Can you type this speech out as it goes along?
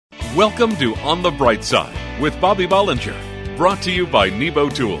Welcome to On the Bright Side with Bobby Bollinger, brought to you by Nebo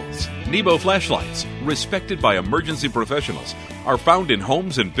Tools. Nebo flashlights, respected by emergency professionals, are found in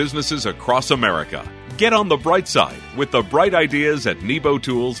homes and businesses across America. Get on the bright side with the bright ideas at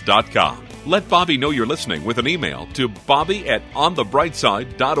nebotools.com. Let Bobby know you're listening with an email to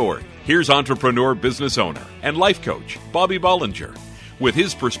bobby@onthebrightside.org. Here's entrepreneur, business owner, and life coach Bobby Bollinger with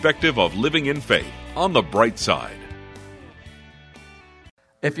his perspective of living in faith on the bright side.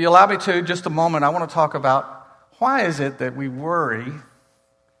 If you allow me to, just a moment, I want to talk about why is it that we worry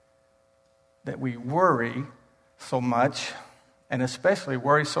so much, and especially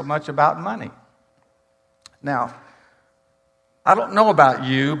worry so much about money. Now, I don't know about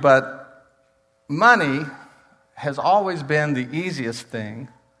you, but money has always been the easiest thing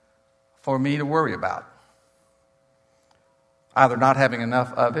for me to worry about. Either not having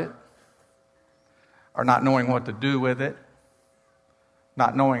enough of it, or not knowing what to do with it,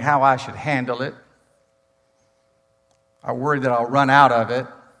 not knowing how I should handle it. I worry that I'll run out of it,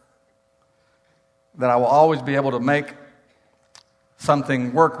 that I will always be able to make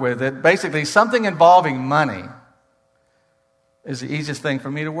something work with it. Basically, something involving money is the easiest thing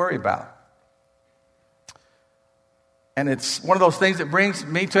for me to worry about. And it's one of those things that brings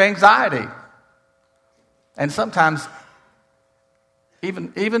me to anxiety. And sometimes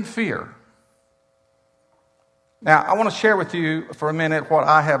even fear. Now, I want to share with you for a minute what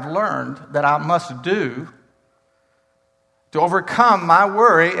I have learned that I must do to overcome my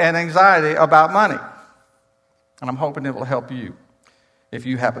worry and anxiety about money. And I'm hoping it will help you if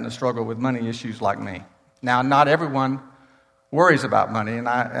you happen to struggle with money issues like me. Now, not everyone worries about money, and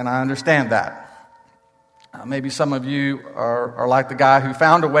I understand that. Maybe some of you are like the guy who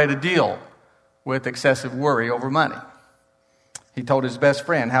found a way to deal with excessive worry over money. He told his best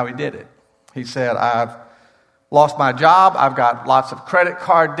friend how he did it. He said, I've lost my job, I've got lots of credit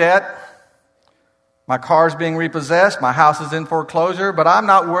card debt, my car's being repossessed, my house is in foreclosure, but I'm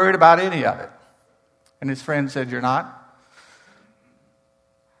not worried about any of it. And his friend said, you're not?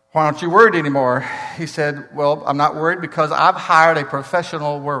 Why aren't you worried anymore? He said, well, I'm not worried because I've hired a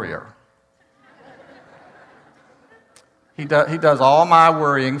professional worrier. He does all my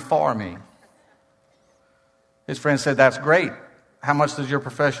worrying for me. His friend said, that's great. How much does your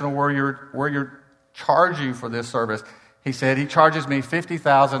professional worrier charge you for this service? He said, he charges me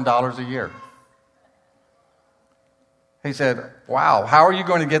 $50,000 a year. He said, wow, how are you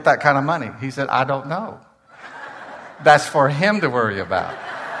going to get that kind of money? He said, I don't know. That's for him to worry about.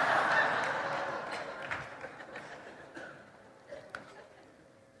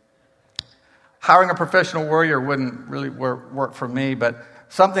 Hiring a professional worrier wouldn't really work for me, but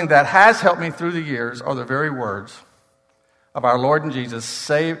something that has helped me through the years are the very words of our Lord and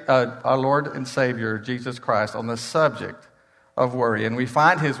Savior, Jesus Christ, on the subject of worry. And we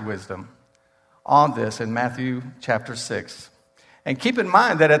find his wisdom on this in Matthew chapter 6. And keep in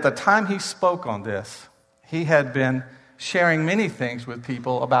mind that at the time he spoke on this, he had been sharing many things with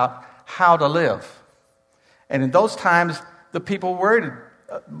people about how to live. And in those times, the people worried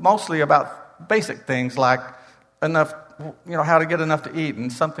mostly about basic things like enough, how to get enough to eat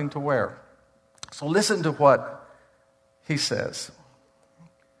and something to wear. So listen to what he says.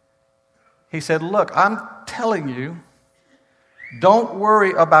 He said, look, I'm telling you, don't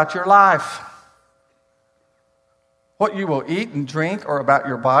worry about your life, what you will eat and drink, or about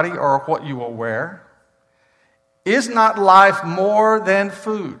your body, or what you will wear. Is not life more than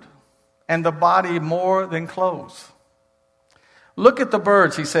food, and the body more than clothes? Look at the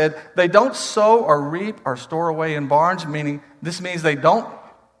birds, he said. They don't sow or reap or store away in barns, meaning this means they don't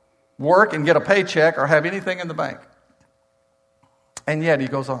work and get a paycheck or have anything in the bank. And yet, he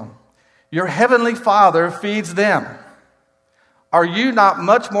goes on, your heavenly Father feeds them. Are you not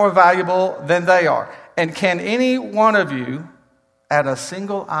much more valuable than they are? And can any one of you add a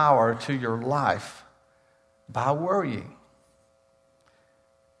single hour to your life by worrying?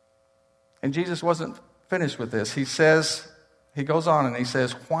 And Jesus wasn't finished with this. He goes on and he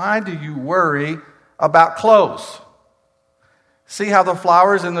says, why do you worry about clothes? See how the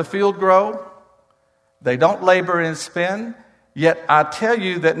flowers in the field grow? They don't labor and spin. Yet I tell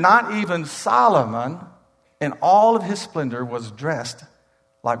you that not even Solomon in all of his splendor was dressed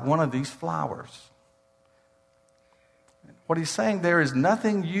like one of these flowers. What he's saying there is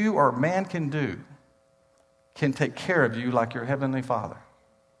nothing you or man can do can take care of you like your heavenly Father.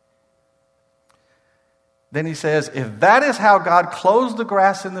 Then he says, if that is how God clothes the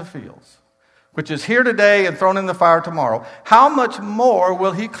grass in the fields, which is here today and thrown in the fire tomorrow, how much more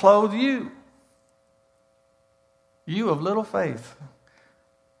will he clothe you? You of little faith.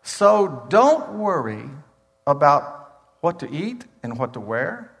 So don't worry about what to eat and what to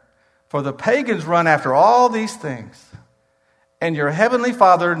wear, For the pagans run after all these things, and your heavenly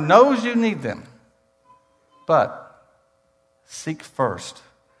Father knows you need them. But seek first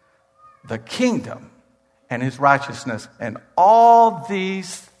the kingdom and his righteousness, and all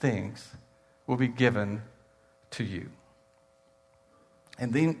these things will be given to you.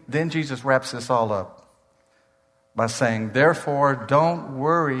 And then Jesus wraps this all up by saying, therefore, don't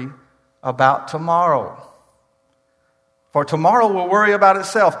worry about tomorrow. For tomorrow will worry about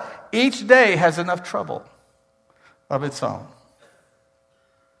itself. Each day has enough trouble of its own.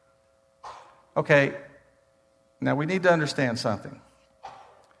 Okay, now we need to understand something.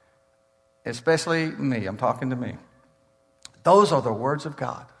 Especially me, I'm talking to me. Those are the words of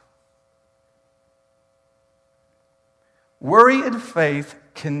God. Worry and faith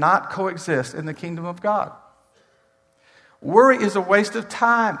cannot coexist in the kingdom of God. Worry is a waste of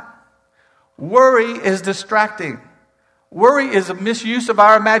time. Worry is distracting. Worry is a misuse of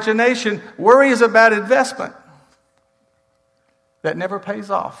our imagination. Worry is a bad investment that never pays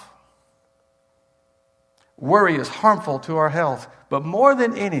off. Worry is harmful to our health, but more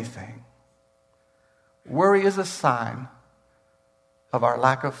than anything, worry is a sign of our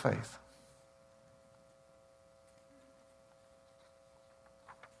lack of faith.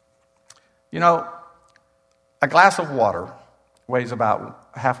 You know, a glass of water weighs about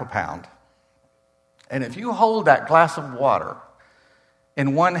half a pound. And if you hold that glass of water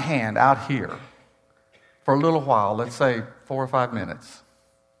in one hand out here for a little while, let's say 4 or 5 minutes,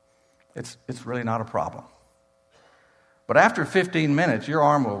 it's really not a problem. But after 15 minutes, your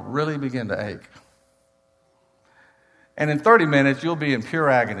arm will really begin to ache. And in 30 minutes, you'll be in pure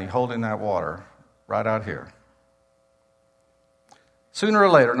agony holding that water right out here. Sooner or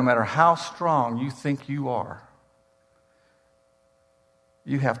later, no matter how strong you think you are,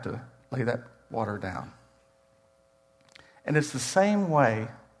 you have to lay that water down. And it's the same way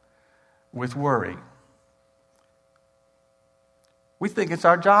with worry. We think it's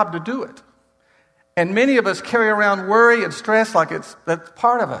our job to do it. And many of us carry around worry and stress like that's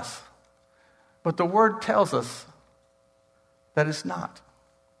part of us. But the Word tells us that it's not.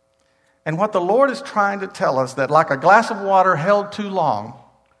 And what the Lord is trying to tell us, that like a glass of water held too long,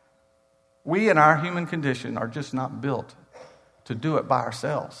 we in our human condition are just not built to do it by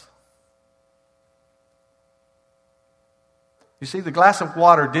ourselves. You see, the glass of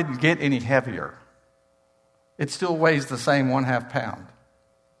water didn't get any heavier. It still weighs the same 1/2 pound.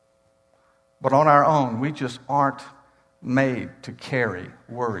 But on our own, we just aren't made to carry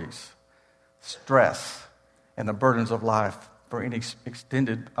worries, stress, and the burdens of life for any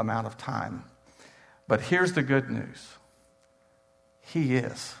extended amount of time. But here's the good news. He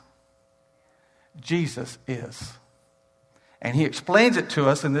is. Jesus is. And he explains it to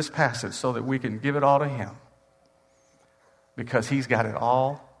us in this passage so that we can give it all to him. Because he's got it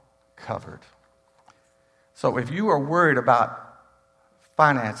all covered. So if you are worried about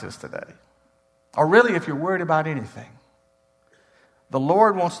finances today, or really if you're worried about anything, the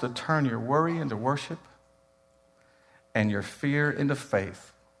Lord wants to turn your worry into worship and your fear into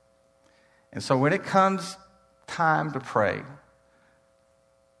faith. And so when it comes time to pray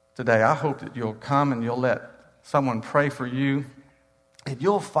today, I hope that you'll come and you'll let someone pray for you, and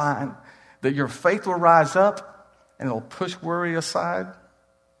you'll find that your faith will rise up and it'll push worry aside,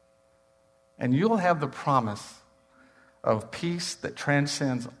 and you'll have the promise of peace that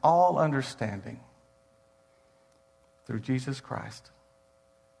transcends all understanding through Jesus Christ.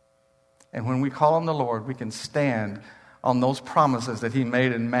 And when we call on the Lord, we can stand on those promises that he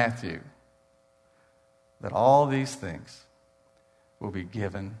made in Matthew, that all these things will be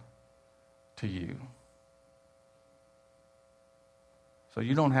given to you. So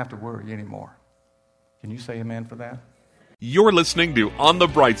you don't have to worry anymore. Can you say amen for that? You're listening to On the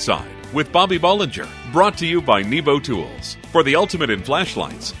Bright Side with Bobby Bollinger, brought to you by Nebo Tools. For the ultimate in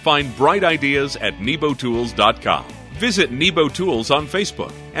flashlights, find bright ideas at nebotools.com. Visit Nebo Tools on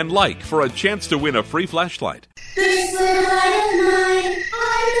Facebook and like for a chance to win a free flashlight. This little light of mine,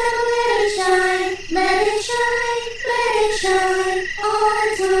 I'm gonna let it shine, let it shine, let it shine all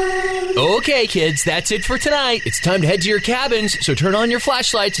the time. Okay, kids, that's it for tonight. It's time to head to your cabins, so turn on your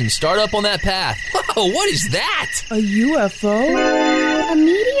flashlights and start up on that path. Whoa, what is that? A UFO? A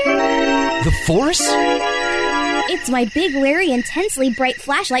meteor? The Force? It's my Big Larry Intensely Bright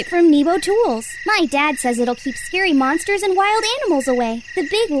flashlight from Nebo Tools. My dad says it'll keep scary monsters and wild animals away. The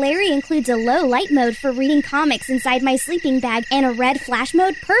Big Larry includes a low light mode for reading comics inside my sleeping bag and a red flash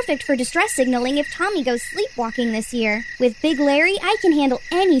mode perfect for distress signaling if Tommy goes sleepwalking this year. With Big Larry, I can handle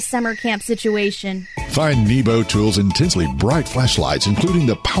any summer camp situation. Find Nebo Tools' intensely bright flashlights, including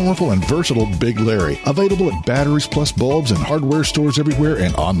the powerful and versatile Big Larry, available at Batteries Plus Bulbs and hardware stores everywhere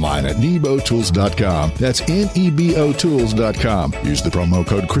and online at nebotools.com. That's nebotools.com. Use the promo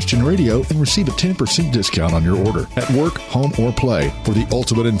code Christian Radio and receive a 10% discount on your order. At work, home, or play, for the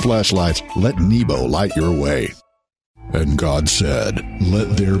ultimate in flashlights, let Nebo light your way. And God said,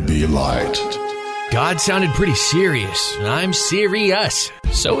 "Let there be light." God sounded pretty serious. I'm serious.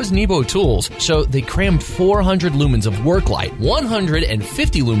 So is Nebo Tools. So they crammed 400 lumens of work light,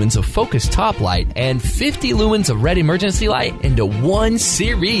 150 lumens of focus top light, and 50 lumens of red emergency light into one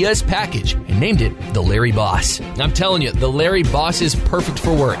serious package and named it the Larry Boss. I'm telling you, the Larry Boss is perfect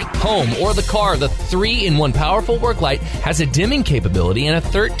for work, home, or the car. The 3-in-1 powerful work light has a dimming capability and a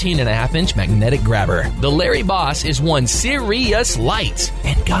 13.5-inch magnetic grabber. The Larry Boss is one serious light,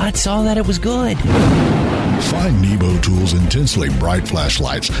 and God saw that it was good. Find Nebo Tools' intensely bright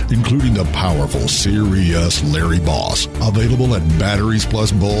flashlights, including the powerful Sirius Larry Boss, available at Batteries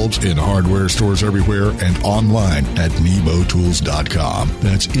Plus Bulbs in hardware stores everywhere and online at nebotools.com.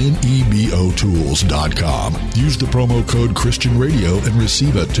 That's nebotools.com. Use the promo code Christian Radio and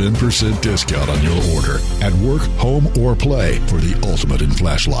receive a 10% discount on your order. At work, home, or play, for the ultimate in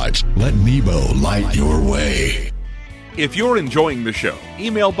flashlights, let Nebo light your way. If you're enjoying the show,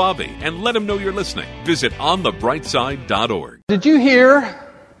 email Bobby and let him know you're listening. Visit onthebrightside.org. Did you hear?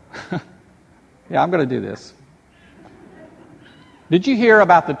 Yeah, I'm going to do this. Did you hear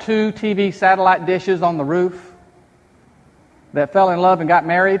about the 2 TV satellite dishes on the roof that fell in love and got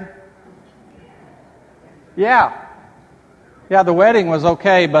married? Yeah, the wedding was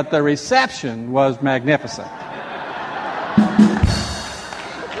okay, but the reception was magnificent.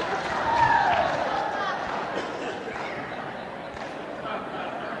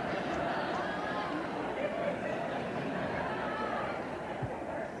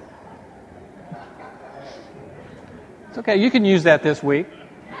 It's okay, you can use that this week.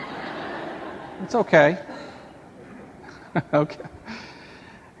 It's okay. Okay.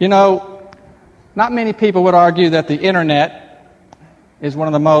 You know, not many people would argue that the internet is one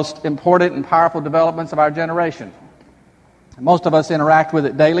of the most important and powerful developments of our generation. Most of us interact with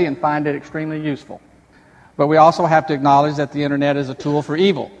it daily and find it extremely useful. But we also have to acknowledge that the internet is a tool for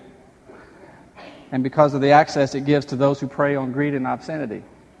evil, and because of the access it gives to those who prey on greed and obscenity.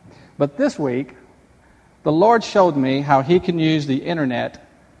 But this week, the Lord showed me how He can use the internet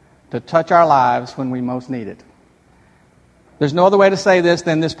to touch our lives when we most need it. There's no other way to say this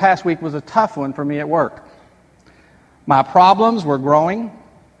than this past week was a tough one for me at work. My problems were growing.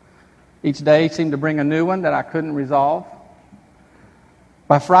 Each day seemed to bring a new one that I couldn't resolve.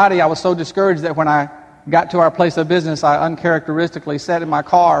 By Friday, I was so discouraged that when I got to our place of business, I uncharacteristically sat in my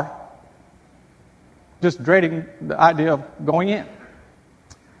car, just dreading the idea of going in.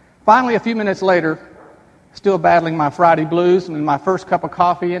 Finally, a few minutes later, still battling my Friday blues and my first cup of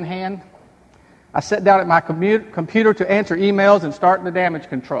coffee in hand, I sat down at my computer to answer emails and start the damage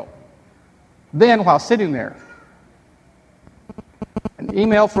control. Then, while sitting there, an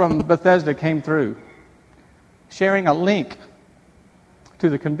email from Bethesda came through, sharing a link to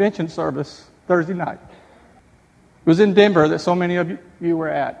the convention service Thursday night. It was in Denver that so many of you were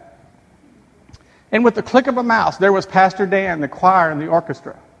at. And with the click of a mouse, there was Pastor Dan, the choir, and the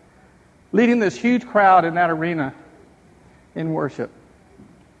orchestra, leading this huge crowd in that arena in worship.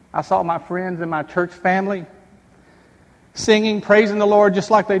 I saw my friends and my church family singing, praising the Lord just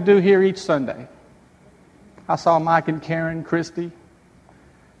like they do here each Sunday. I saw Mike and Karen, Christy.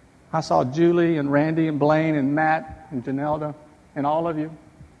 I saw Julie and Randy and Blaine and Matt and Janelda and all of you.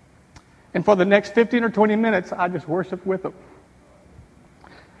 And for the next 15 or 20 minutes, I just worshiped with them.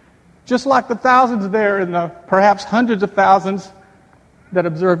 Just like the thousands there and the perhaps hundreds of thousands that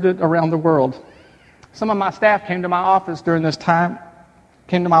observed it around the world. Some of my staff came to my office during this time,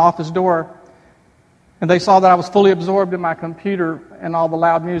 came to my office door, and they saw that I was fully absorbed in my computer and all the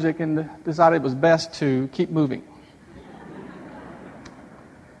loud music and decided it was best to keep moving.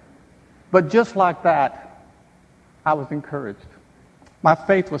 But just like that, I was encouraged. My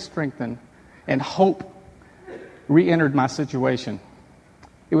faith was strengthened, and hope re-entered my situation.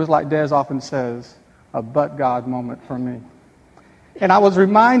 It was like Des often says, a but God moment for me. And I was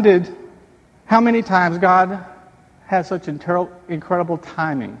reminded how many times God has such incredible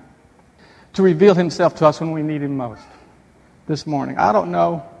timing to reveal Himself to us when we need Him most. This morning, I don't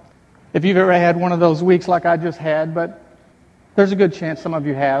know if you've ever had one of those weeks like I just had, but there's a good chance some of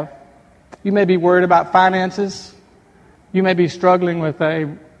you have. You may be worried about finances. You may be struggling with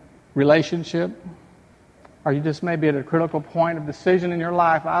a relationship. Or you just may be at a critical point of decision in your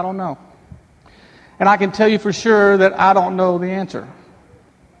life. I don't know. And I can tell you for sure that I don't know the answer.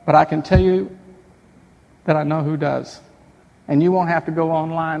 But I can tell you that I know who does. And you won't have to go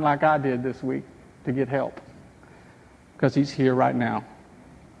online like I did this week to get help, because he's here right now.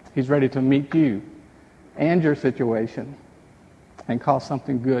 He's ready to meet you and your situation and cause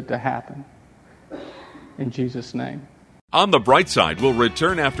something good to happen. In Jesus' name. On the Bright Side will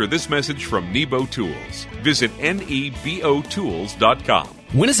return after this message from Nebo Tools. Visit nebotools.com.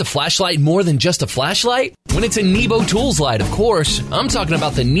 When is a flashlight more than just a flashlight? When it's a Nebo Tools light, of course. I'm talking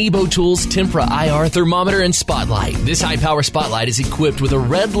about the Nebo Tools Tempra IR thermometer and spotlight. This high-power spotlight is equipped with a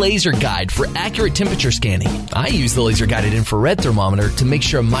red laser guide for accurate temperature scanning. I use the laser-guided infrared thermometer to make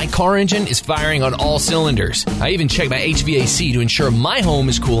sure my car engine is firing on all cylinders. I even check my HVAC to ensure my home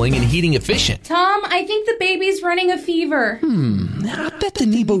is cooling and heating efficient. Tom, I think the baby's running a fever. I bet the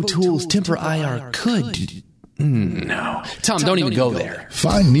Nebo Tools Tempra IR could. No. Tom, don't even go there.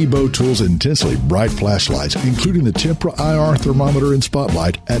 Find Nebo Tools' intensely bright flashlights, including the Tempra IR thermometer and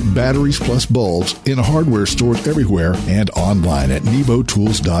spotlight, at Batteries Plus Bulbs in hardware stores everywhere and online at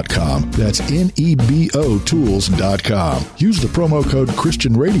nebotools.com. That's nebotools.com. Use the promo code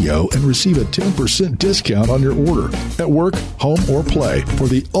Christian Radio and receive a 10% discount on your order. At work, home, or play, for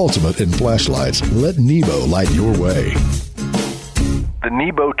the ultimate in flashlights, let Nebo light your way. The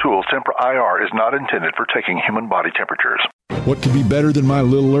Nebo Tools Tempra IR is not intended for taking human body temperatures. What could be better than my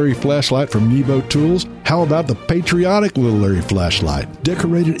Little Larry flashlight from Nebo Tools? How about the patriotic Little Larry flashlight?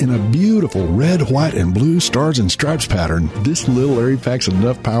 Decorated in a beautiful red, white, and blue stars and stripes pattern, this Little Larry packs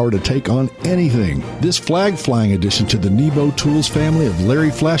enough power to take on anything. This flag-flying addition to the Nebo Tools family of Larry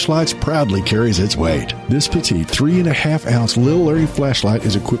flashlights proudly carries its weight. This petite 3.5-ounce Little Larry flashlight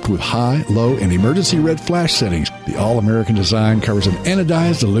is equipped with high, low, and emergency red flash settings. The all-American design covers an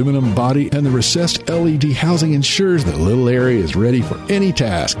anodized aluminum body, and the recessed LED housing ensures that Little Larry is ready for any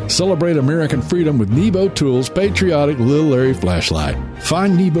task. Celebrate American freedom with Nebo Tools' patriotic Little Larry flashlight.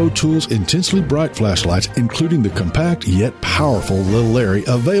 Find Nebo Tools' intensely bright flashlights, including the compact yet powerful Little Larry,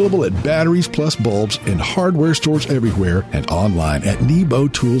 available at Batteries Plus Bulbs in hardware stores everywhere and online at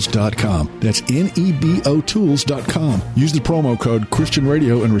nebotools.com. That's nebotools.com. Use the promo code Christian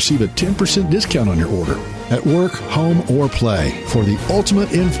Radio and receive a 10% discount on your order. At work, home, or play, for the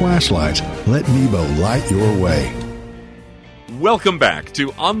ultimate in flashlights, let Nebo light your way. Welcome back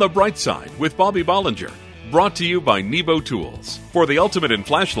to On the Bright Side with Bobby Bollinger, brought to you by Nebo Tools. For the ultimate in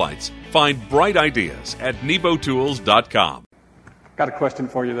flashlights, find bright ideas at nebotools.com. Got a question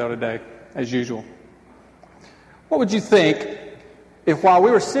for you, though, today, as usual. What would you think if while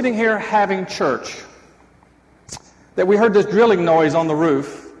we were sitting here having church, that we heard this drilling noise on the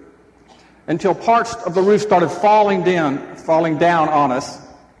roof until parts of the roof started falling down on us,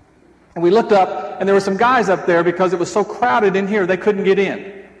 and we looked up, and there were some guys up there because it was so crowded in here they couldn't get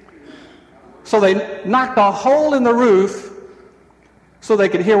in. So they knocked a hole in the roof so they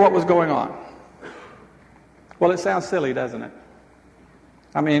could hear what was going on. Well, it sounds silly, doesn't it?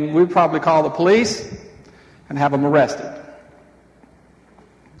 I mean, we'd probably call the police and have them arrested.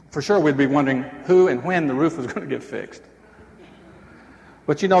 For sure, we'd be wondering who and when the roof was going to get fixed.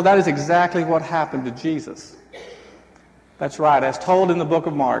 But you know, that is exactly what happened to Jesus. That's right, as told in the book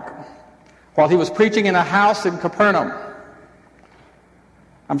of Mark. While he was preaching in a house in Capernaum,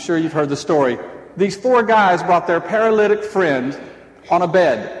 I'm sure you've heard the story, these 4 guys brought their paralytic friend on a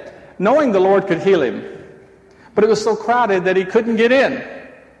bed, knowing the Lord could heal him. But it was so crowded that he couldn't get in.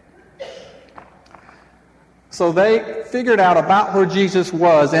 So they figured out about where Jesus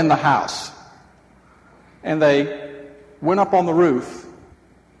was in the house. And they went up on the roof,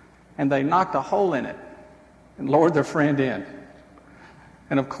 and they knocked a hole in it and lowered their friend in.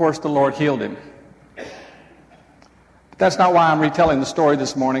 And of course, the Lord healed him. But that's not why I'm retelling the story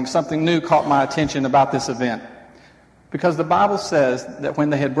this morning. Something new caught my attention about this event. Because the Bible says that when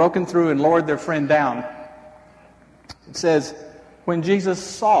they had broken through and lowered their friend down, it says, when Jesus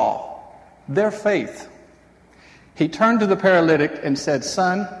saw their faith, he turned to the paralytic and said,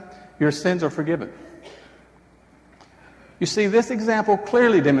 "Son, your sins are forgiven." You see, this example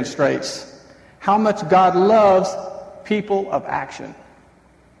clearly demonstrates how much God loves people of action.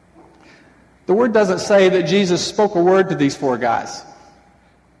 The word doesn't say that Jesus spoke a word to these 4 guys,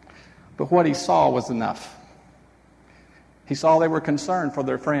 but what he saw was enough. He saw they were concerned for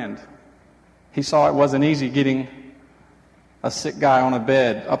their friend. He saw it wasn't easy getting a sick guy on a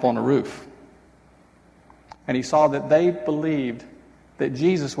bed up on a roof. And he saw that they believed that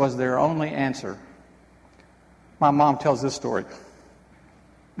Jesus was their only answer. My mom tells this story,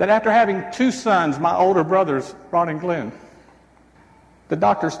 that after having 2 sons, my older brothers, Ron and Glenn, the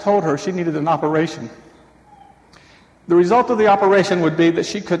doctors told her she needed an operation. The result of the operation would be that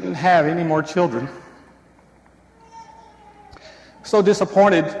she couldn't have any more children. So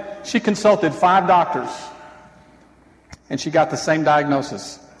disappointed, she consulted 5 doctors, and she got the same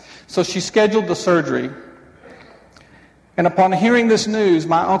diagnosis. So she scheduled the surgery. And upon hearing this news,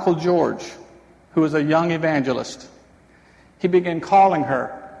 my Uncle George, who was a young evangelist, he began calling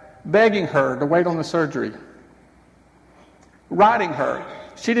her, begging her to wait on the surgery, writing her.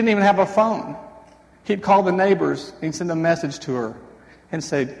 She didn't even have a phone. He'd call the neighbors and send a message to her and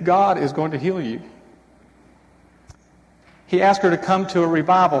say, God is going to heal you. He asked her to come to a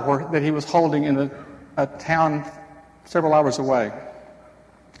revival that he was holding in a town several hours away.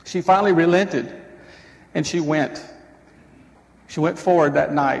 She finally relented, and she went. She went forward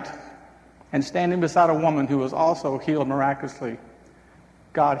that night, and standing beside a woman who was also healed miraculously,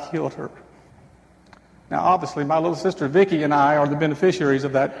 God healed her. Now, obviously, my little sister Vicky and I are the beneficiaries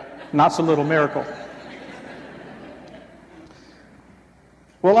of that not-so-little miracle.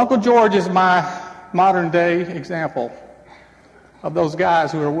 Well, Uncle George is my modern-day example of those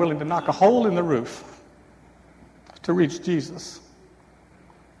guys who are willing to knock a hole in the roof to reach Jesus.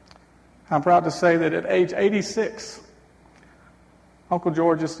 I'm proud to say that at age 86, Uncle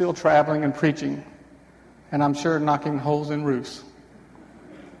George is still traveling and preaching, and I'm sure knocking holes in roofs.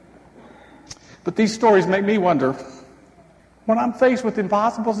 But these stories make me wonder, when I'm faced with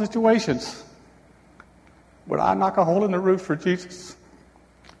impossible situations, would I knock a hole in the roof for Jesus?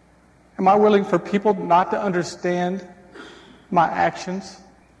 Am I willing for people not to understand my actions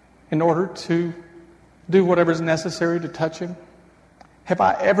in order to do whatever is necessary to touch him? Have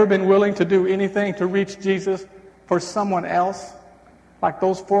I ever been willing to do anything to reach Jesus for someone else, like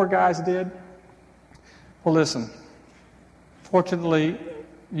those 4 guys did? Well, listen, fortunately,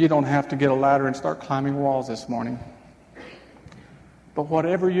 you don't have to get a ladder and start climbing walls this morning. But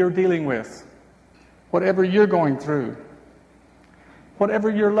whatever you're dealing with, whatever you're going through, whatever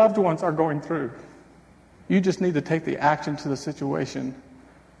your loved ones are going through, you just need to take the action to the situation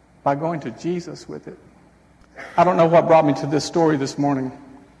by going to Jesus with it. I don't know what brought me to this story this morning,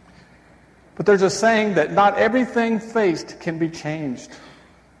 but there's a saying that not everything faced can be changed,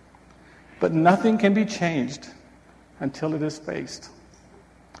 but nothing can be changed until it is faced.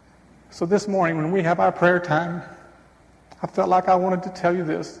 So this morning, when we have our prayer time, I felt like I wanted to tell you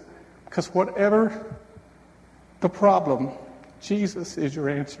this, because whatever the problem, Jesus is your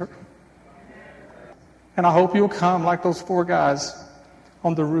answer. And I hope you'll come like those 4 guys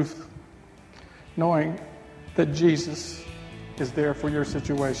on the roof, knowing that Jesus is there for your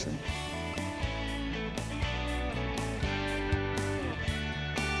situation.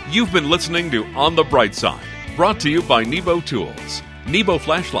 You've been listening to On the Bright Side, brought to you by Nebo Tools. Nebo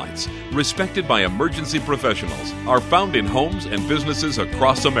flashlights, respected by emergency professionals, are found in homes and businesses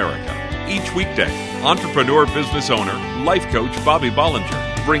across America. Each weekday, entrepreneur, business owner, life coach Bobby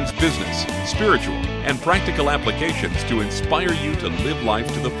Bollinger brings business, spiritual, and practical applications to inspire you to live life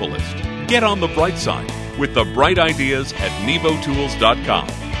to the fullest. Get on the bright side with the bright ideas at nebotools.com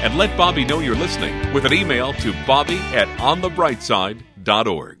and let Bobby know you're listening with an email to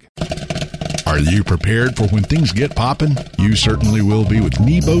bobby@onthebrightside.org. Are you prepared for when things get poppin'? You certainly will be with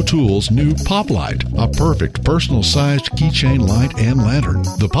Nebo Tools' new Pop Light, a perfect personal-sized keychain light and lantern.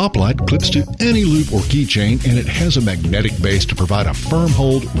 The Pop Light clips to any loop or keychain, and it has a magnetic base to provide a firm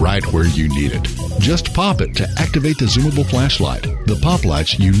hold right where you need it. Just pop it to activate the zoomable flashlight. The Pop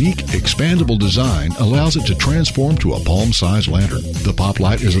Light's unique, expandable design allows it to transform to a palm-sized lantern. The Pop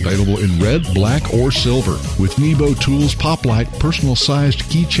Light is available in red, black, or silver. With Nebo Tools' Pop Light personal-sized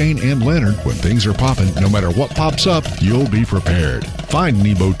keychain and lantern, when things are popping, no matter what pops up, you'll be prepared. Find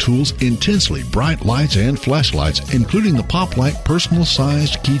Nebo Tools' intensely bright lights and flashlights, including the Pop Light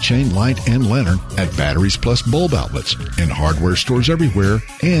personal-sized keychain light and lantern at Batteries Plus bulb outlets, in hardware stores everywhere,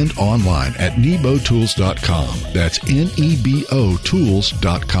 and online at nebotools.com. That's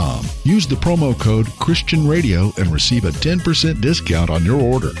NEBOTools.com. Use the promo code Christian Radio and receive a 10% discount on your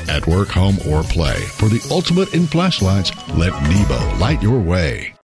order at work, home, or play. For the ultimate in flashlights, let Nebo light your way.